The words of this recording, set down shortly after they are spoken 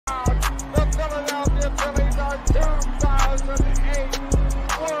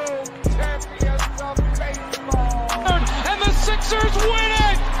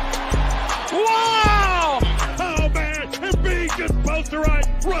to right,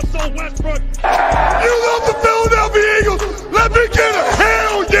 Russell Westbrook. You love the Philadelphia Eagles. Let me get a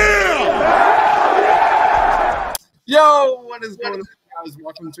hell yeah! Yo, what is going on, guys?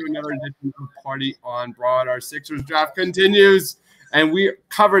 Welcome to another edition of Party on Broad. Our Sixers draft continues, and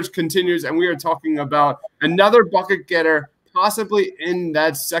coverage continues, and we are talking about another bucket getter, possibly in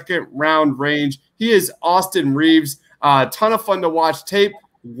that second round range. He is Austin Reaves. A ton of fun to watch tape.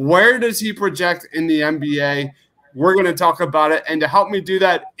 Where does he project in the NBA? We're going to talk about it. And to help me do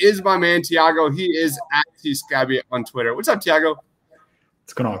that is my man, Tiago. He is at T-Scabby on Twitter. What's up, Tiago?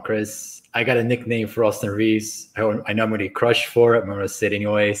 What's going on, Chris? I got a nickname for Austin Reaves. I know I'm going to crush for it. I'm going to say it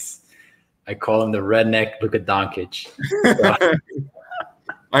anyways. I call him the redneck Luka Doncic.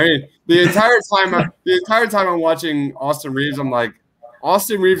 I mean, the entire time I'm watching Austin Reaves, I'm like,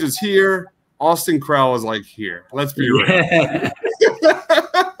 Austin Reaves is here. Austin Krell is like here. Let's be real.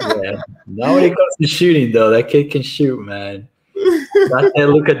 Yeah. Not when it comes to shooting, though. That kid can shoot, man. That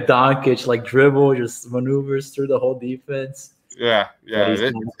Luka Doncic, like dribble, just maneuvers through the whole defense. Yeah. He's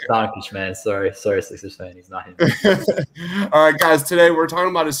not Doncic, man. Sorry, Sixers fan. He's not him. All right, guys. Today we're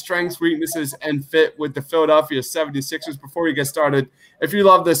talking about his strengths, weaknesses, and fit with the Philadelphia 76ers. Before we get started, if you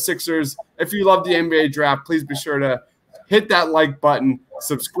love the Sixers, if you love the NBA draft, please be sure to hit that like button,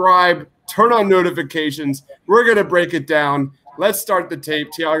 subscribe, turn on notifications. We're going to break it down. Let's start the tape.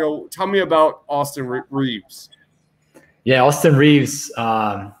 Tiago, tell me about Austin Reaves. Yeah, Austin Reaves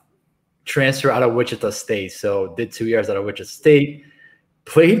transferred out of Wichita State. So did 2 years out of Wichita State.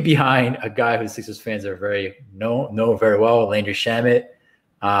 Played behind a guy who Sixers fans are know very well, Landry Shamet.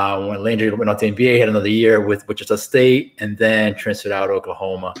 When Landry went out to the NBA, had another year with Wichita State, and then transferred out to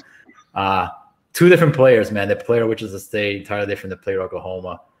Oklahoma. Two different players, man. The player at Wichita State, entirely different than the player at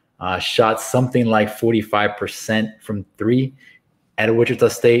Oklahoma. Shot something like 45% from three at Wichita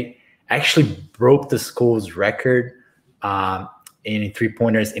State. Actually broke the school's record in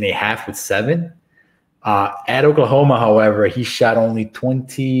three-pointers in a half with 7. At Oklahoma, however, he shot only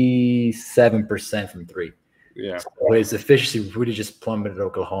 27% from three. Yeah. So his efficiency really just plummeted at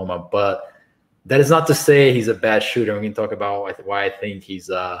Oklahoma. But that is not to say he's a bad shooter. We can talk about why I think he's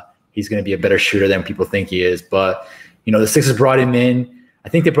going to be a better shooter than people think he is. But, you know, the Sixers brought him in. I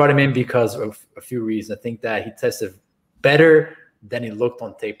think they brought him in because of a few reasons. I think that he tested better than he looked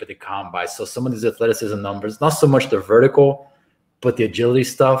on tape at the combine. So some of these athleticism numbers, not so much the vertical, but the agility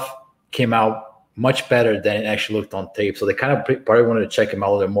stuff came out much better than it actually looked on tape. So they kind of probably wanted to check him out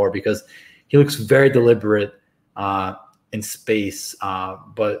a little bit more because he looks very deliberate in space.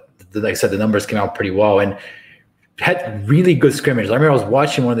 But like I said, the numbers came out pretty well and had really good scrimmages. I remember I was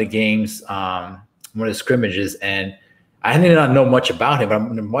watching one of the games, one of the scrimmages, and I did not know much about him, but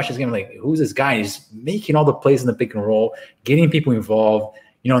I'm watching this game, I'm like, who's this guy? And he's making all the plays in the pick and roll, getting people involved,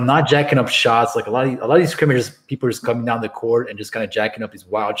 you know, not jacking up shots. Like a lot of these scrimmages, people are just coming down the court and just kind of jacking up these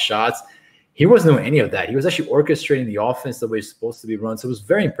wild shots. He wasn't doing any of that. He was actually orchestrating the offense the way it's supposed to be run. So it was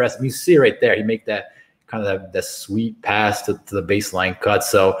very impressive. You see it right there. He made that kind of that sweet pass to the baseline cut.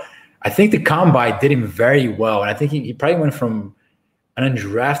 So I think the combine did him very well. And I think he probably went from an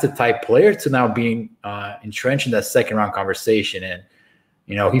undrafted type player to now being entrenched in that second round conversation. And,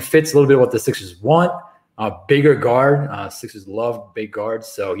 you know, he fits a little bit what the Sixers want, bigger guard. Sixers love big guards.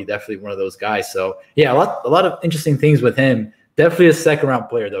 So he definitely one of those guys. So yeah, a lot of interesting things with him. Definitely a second round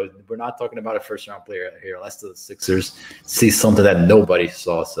player though. We're not talking about a first round player here. Unless the Sixers see something that nobody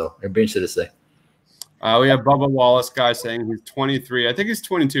saw. So it'd be interesting to say. We have Bubba Wallace guy saying he's 23. I think he's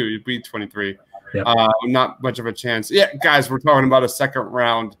 22. He'd be 23. Yep. Not much of a chance. Yeah, guys, we're talking about a second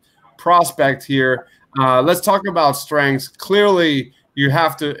round prospect here. Let's talk about strengths. Clearly,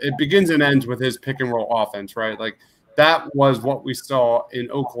 it begins and ends with his pick and roll offense, right? Like that was what we saw in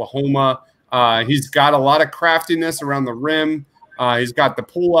Oklahoma. He's got a lot of craftiness around the rim. He's got the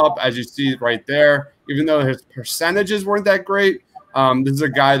pull up, as you see right there. Even though his percentages weren't that great, this is a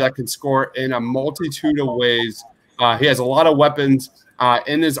guy that can score in a multitude of ways. He has a lot of weapons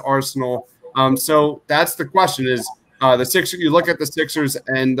in his arsenal. So that's the question is the Sixers. You look at the Sixers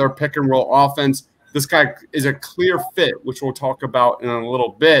and their pick and roll offense. This guy is a clear fit, which we'll talk about in a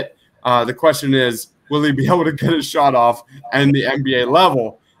little bit. The question is, will he be able to get a shot off and the NBA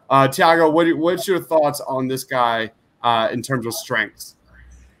level? Tiago, what's your thoughts on this guy in terms of strengths?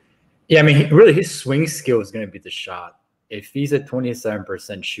 Yeah, I mean, really his swing skill is going to be the shot. If he's a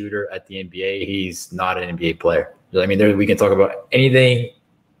 27% shooter at the NBA, he's not an NBA player. I mean, we can talk about anything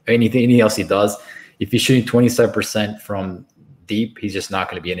else he does. If he's shooting 27% from deep, he's just not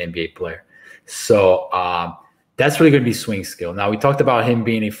going to be an NBA player. So that's really going to be swing skill. Now, we talked about him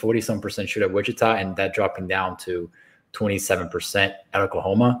being a 40-some% shooter at Wichita and that dropping down to 27% at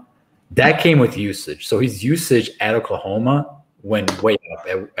Oklahoma. That came with usage. So his usage at Oklahoma went way up.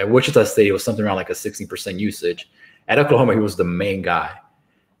 At Wichita State, it was something around like a 60% usage. At Oklahoma, he was the main guy.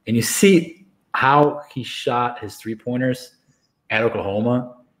 And you see how he shot his three-pointers at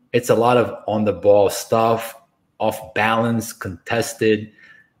Oklahoma. It's a lot of on-the-ball stuff, off balance, contested.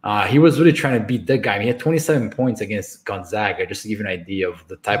 He was really trying to beat that guy. I mean, he had 27 points against Gonzaga, just to give you an idea of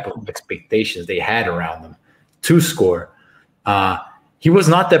the type of expectations they had around them to score. He was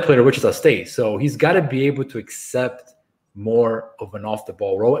not that player at Wichita State, so he's got to be able to accept more of an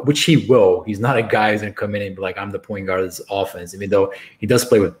off-the-ball role, which he will. He's not a guy who's going to come in and be like, I'm the point guard of this offense, even though he does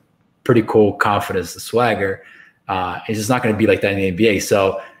play with pretty cool confidence, the swagger. He's just not going to be like that in the NBA.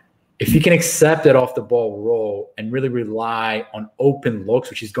 So if he can accept that off-the-ball role and really rely on open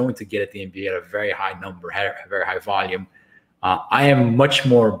looks, which he's going to get at the NBA at a very high number, a very high volume, I am much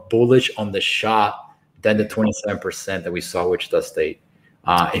more bullish on the shot than the 27% that we saw at Wichita State.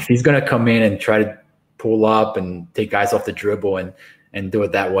 If he's going to come in and try to pull up and take guys off the dribble and do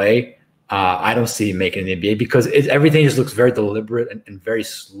it that way, I don't see him making the NBA because everything just looks very deliberate and very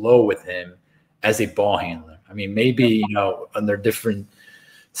slow with him as a ball handler. I mean, maybe, under different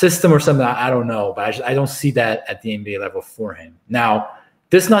system or something, I don't know, but I don't see that at the NBA level for him. Now,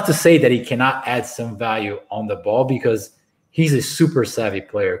 this is not to say that he cannot add some value on the ball because he's a super savvy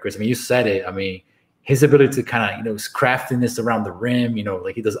player, Chris. I mean, you said it. I mean, his ability to kind of, his craftiness around the rim,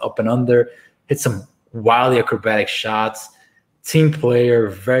 like he does up and under, hit some wildly acrobatic shots, team player,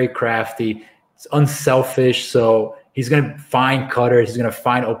 very crafty, it's unselfish. So he's going to find cutters. He's going to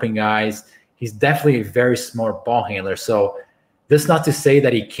find open guys. He's definitely a very smart ball handler. So this is not to say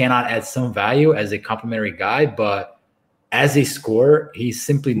that he cannot add some value as a complimentary guy, but as a scorer, he's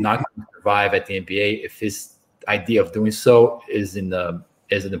simply not going to survive at the NBA if his idea of doing so is in the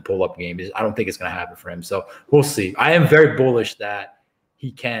pull-up game. I don't think it's going to happen for him. So we'll see. I am very bullish that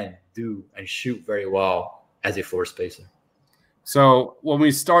he can do and shoot very well as a floor spacer. So when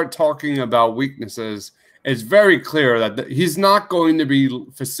we start talking about weaknesses, it's very clear that he's not going to be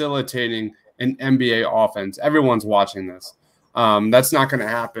facilitating an NBA offense. Everyone's watching this. That's not going to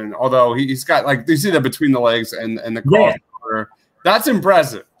happen. Although he's got, like, you see that between the legs and the crossover. Yeah. That's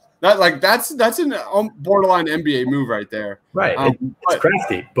impressive. That's an borderline NBA move right there. Right. It's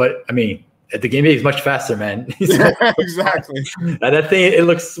crafty, but I mean, at the game he's much faster, man. Exactly. That thing, it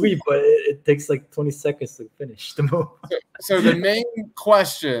looks sweet, but it takes like 20 seconds to finish the move. So the main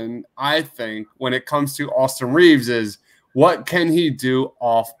question, I think, when it comes to Austin Reaves is, what can he do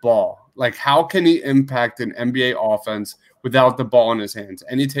off ball? Like, how can he impact an NBA offense without the ball in his hands?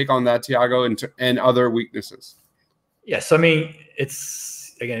 Any take on that, Tiago, and other weaknesses? Yes, I mean,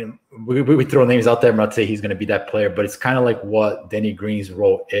 it's, again, we throw names out there. I'm not saying he's going to be that player, but it's kind of like what Danny Green's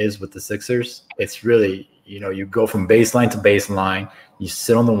role is with the Sixers. It's really, you go from baseline to baseline, you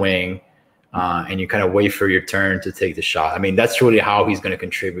sit on the wing, and you kind of wait for your turn to take the shot. I mean, that's really how he's going to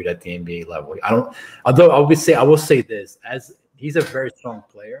contribute at the NBA level. I will say this, as he's a very strong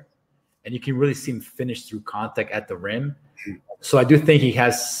player, and you can really see him finish through contact at the rim. So I do think he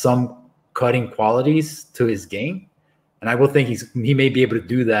has some cutting qualities to his game. And I will think he may be able to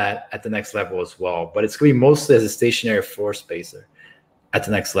do that at the next level as well. But it's going to be mostly as a stationary floor spacer at the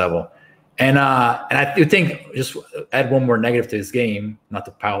next level. And I do think, just add one more negative to his game, not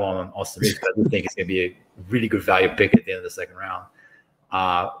to pile on Austin Reaves, but I do think it's going to be a really good value pick at the end of the second round.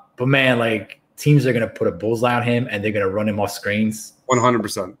 But man, like, teams are going to put a bullseye on him and they're going to run him off screens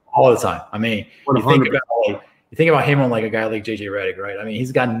 100% all the time. I mean, you think about him on like a guy like JJ Redick, right? I mean,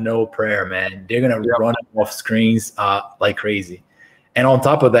 he's got no prayer, man. They're going to run him off screens like crazy. And on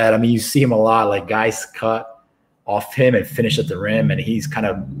top of that, I mean, you see him a lot, like guys cut off him and finish at the rim, and he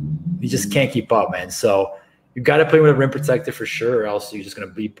just can't keep up, man. So you got to play with a rim protector for sure, or else you're just going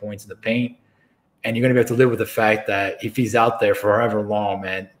to bleed points in the paint. And you're going to have to live with the fact that if he's out there for however long,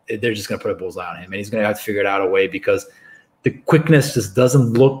 man, they're just going to put a bullseye on him. And he's going to have to figure it out a way because the quickness just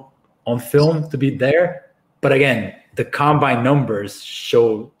doesn't look on film to be there. But again, the combine numbers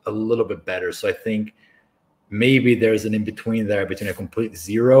show a little bit better. So I think maybe there's an in-between there between a complete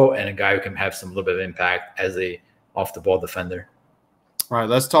zero and a guy who can have some little bit of impact as a off-the-ball defender. All right,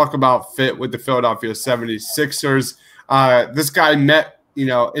 let's talk about fit with the Philadelphia 76ers. This guy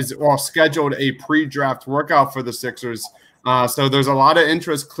is scheduled a pre-draft workout for the Sixers. So there's a lot of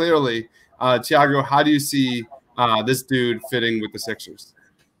interest, clearly. Tiago, how do you see this dude fitting with the Sixers?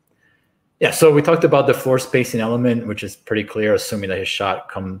 Yeah, so we talked about the floor spacing element, which is pretty clear, assuming that his shot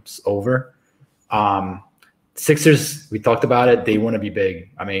comes over. Sixers, we talked about it. They want to be big.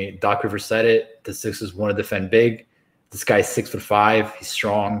 I mean, Doc Rivers said it. The Sixers want to defend big. This guy's 6'5". He's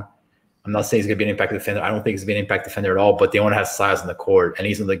strong. I'm not saying he's going to be an impact defender. I don't think he's going to be an impact defender at all, but they want to have size on the court. And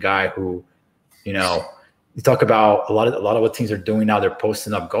he's the guy who, you talk about a lot of what teams are doing now. They're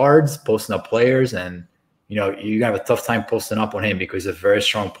posting up guards, posting up players, and you know you're gonna have a tough time posting up on him because he's a very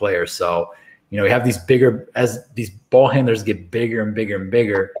strong player. So you know you have these bigger, as these ball handlers get bigger and bigger and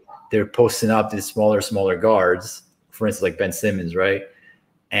bigger, they're posting up these smaller guards. For instance, like Ben Simmons, right?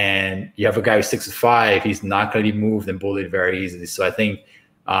 And you have a guy who's 6'5", he's not going to be moved and bullied very easily. So I think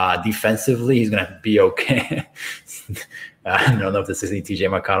defensively, he's going to be okay. I don't know if this is any TJ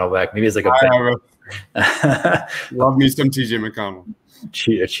McConnell back. Maybe it's like love me some TJ McConnell. A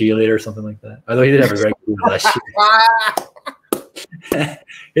cheerleader or something like that. Although he did have a very good year last year.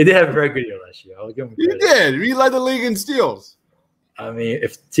 He did have a very good year last year. I'll give him credit. He did. He led the league in steals. I mean,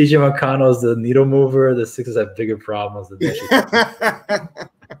 if TJ McConnell's the needle mover, the Sixers have bigger problems than this.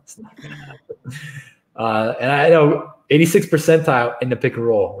 It's not gonna happen. And I know 86th percentile in the pick and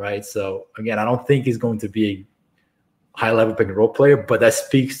roll, right? So again, I don't think he's going to be a high level pick and roll player, but that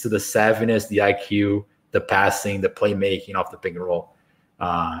speaks to the savviness, the IQ, the passing, the playmaking off the pick and roll.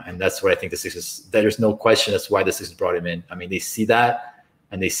 And that's what I think the Sixers, there's no question that's why the Sixers brought him in. I mean, they see that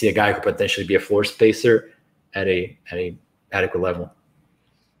and they see a guy who could potentially be a floor spacer at a adequate level.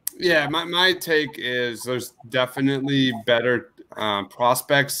 Yeah, my take is there's definitely better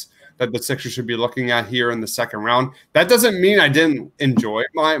prospects that the Sixers should be looking at here in the second round. That doesn't mean I didn't enjoy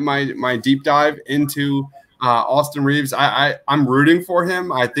my deep dive into Austin Reaves. I'm rooting for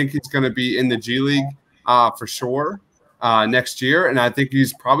him. I think he's going to be in the G League for sure next year, and I think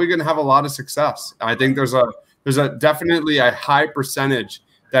he's probably going to have a lot of success. I think there's definitely a high percentage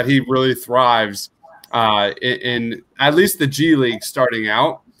that he really thrives in at least the G League starting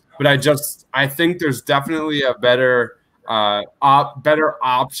out. But I think there's definitely a better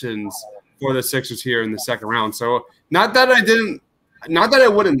options for the Sixers here in the second round. So not that I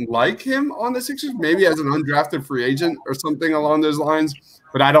wouldn't like him on the Sixers, maybe as an undrafted free agent or something along those lines.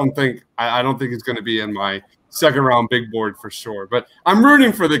 But I don't think he's going to be in my second round big board for sure. But I'm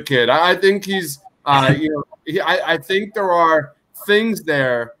rooting for the kid. I think he's I think there are things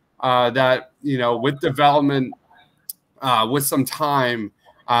there that with development, with some time.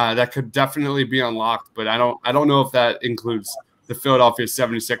 That could definitely be unlocked, but I don't know if that includes the Philadelphia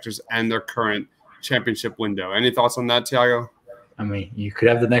 76ers and their current championship window. Any thoughts on that, Thiago? I mean, you could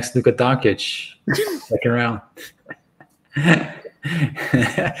have the next Luka Doncic second round.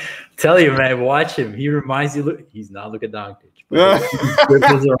 Tell you, man, watch him. He reminds you, he's not Luka Doncic. But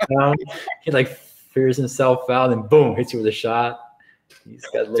he like figures himself out and boom, hits you with a shot. He's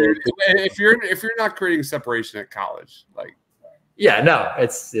got little. If you're not creating separation at college, like. Yeah, no,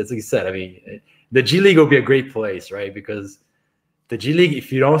 it's like you said. I mean, the G League will be a great place, right? Because the G League,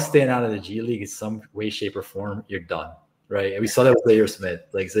 if you don't stand out in the G League in some way, shape, or form, you're done, right? And we saw that with Zaire Smith.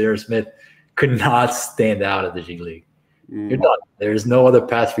 Like Zaire Smith could not stand out at the G League. You're done. There's no other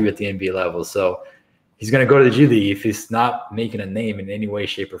path for you at the NBA level. So he's going to go to the G League if he's not making a name in any way,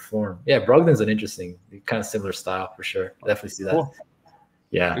 shape, or form. Yeah, Brogdon's an interesting, kind of similar style for sure. Definitely see that. Cool.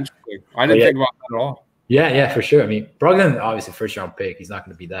 Yeah. Interesting. I didn't think about that at all. Yeah, for sure. I mean, Brogdon, obviously, first-round pick. He's not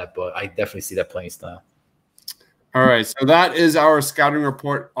going to be that, but I definitely see that playing style. All right, so that is our scouting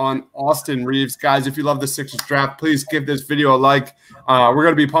report on Austin Reaves. Guys, if you love the Sixers draft, please give this video a like. We're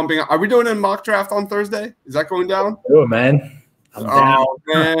going to be pumping. Are we doing a mock draft on Thursday? Is that going down? Oh, man. I'm down.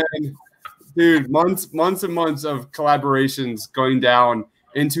 Man. Dude, months and months of collaborations going down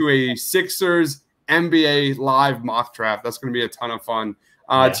into a Sixers NBA live mock draft. That's going to be a ton of fun.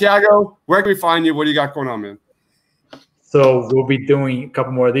 Thiago, where can we find you? What do you got going on, man? So we'll be doing a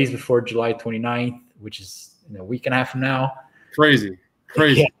couple more of these before July 29th, which is a week and a half from now. Crazy.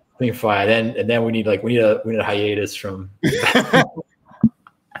 Yeah, I think fine. And then we need a hiatus from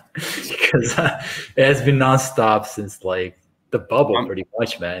because it has been nonstop since like the bubble, pretty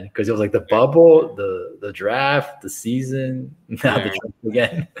much, man. Because it was like the bubble, the draft, the season, now the draft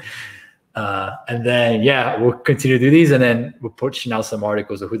again. And then, we'll continue to do these, and then we're pushing out some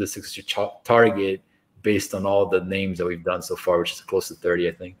articles of who the Sixers should target based on all the names that we've done so far, which is close to 30,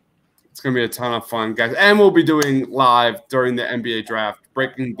 I think. It's going to be a ton of fun, guys. And we'll be doing live during the NBA draft,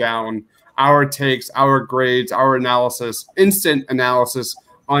 breaking down our takes, our grades, our analysis, instant analysis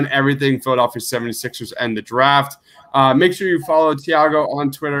on everything Philadelphia 76ers and the draft. Make sure you follow Thiago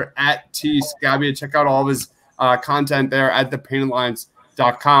on Twitter at @tscabbia. Check out all of his content there at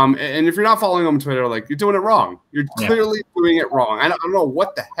thepaintedlines.com. And if you're not following him on Twitter, like, you're doing it wrong. You're clearly doing it wrong. I don't know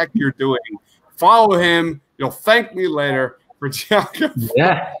what the heck you're doing. Follow him. You'll thank me later for Thiago.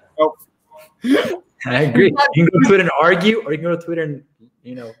 Yeah. I agree. You can go to Twitter and argue, or you can go to Twitter and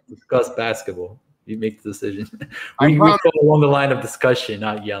discuss basketball. You make the decision. We go along the line of discussion,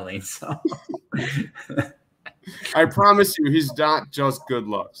 not yelling. So I promise you, he's not just good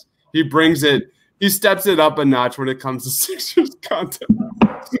looks. He brings it he steps it up a notch when it comes to Sixers content.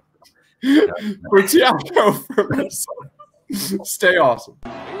 For Tiago from Minnesota. Stay awesome.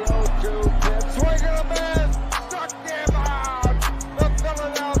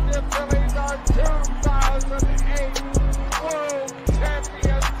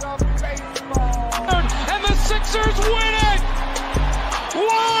 Sixers win it!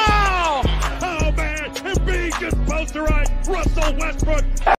 Wow! Oh man, Embiid just posterized Russell Westbrook.